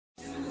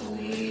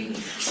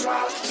A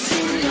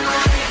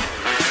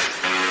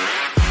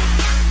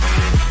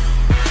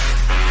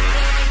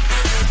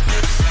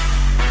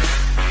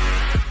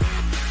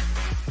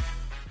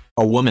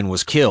woman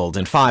was killed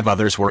and 5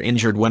 others were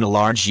injured when a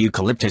large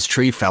eucalyptus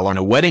tree fell on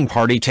a wedding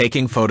party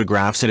taking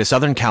photographs at a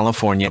Southern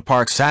California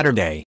park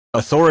Saturday,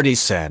 authorities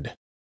said.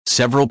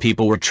 Several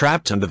people were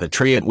trapped under the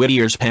tree at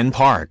Whittier's Penn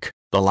Park,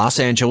 the Los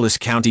Angeles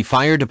County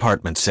Fire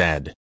Department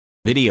said.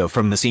 Video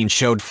from the scene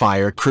showed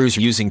fire crews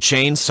using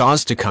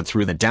chainsaws to cut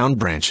through the downed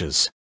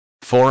branches.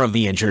 4 of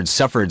the injured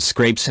suffered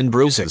scrapes and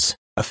bruises,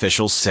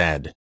 officials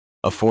said.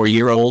 A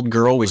 4-year-old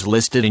girl was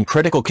listed in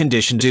critical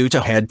condition due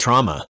to head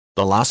trauma,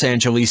 the Los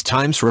Angeles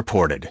Times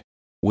reported.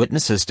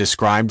 Witnesses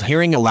described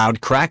hearing a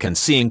loud crack and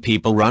seeing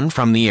people run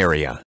from the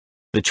area.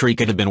 The tree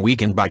could have been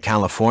weakened by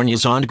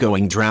California's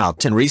ongoing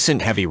drought, and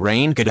recent heavy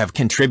rain could have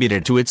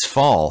contributed to its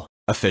fall,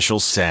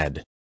 officials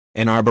said.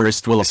 An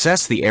arborist will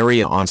assess the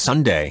area on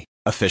Sunday,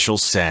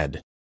 officials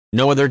said.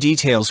 No other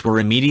details were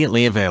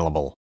immediately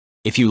available.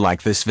 If you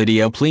like this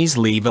video, please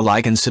leave a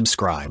like and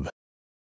subscribe.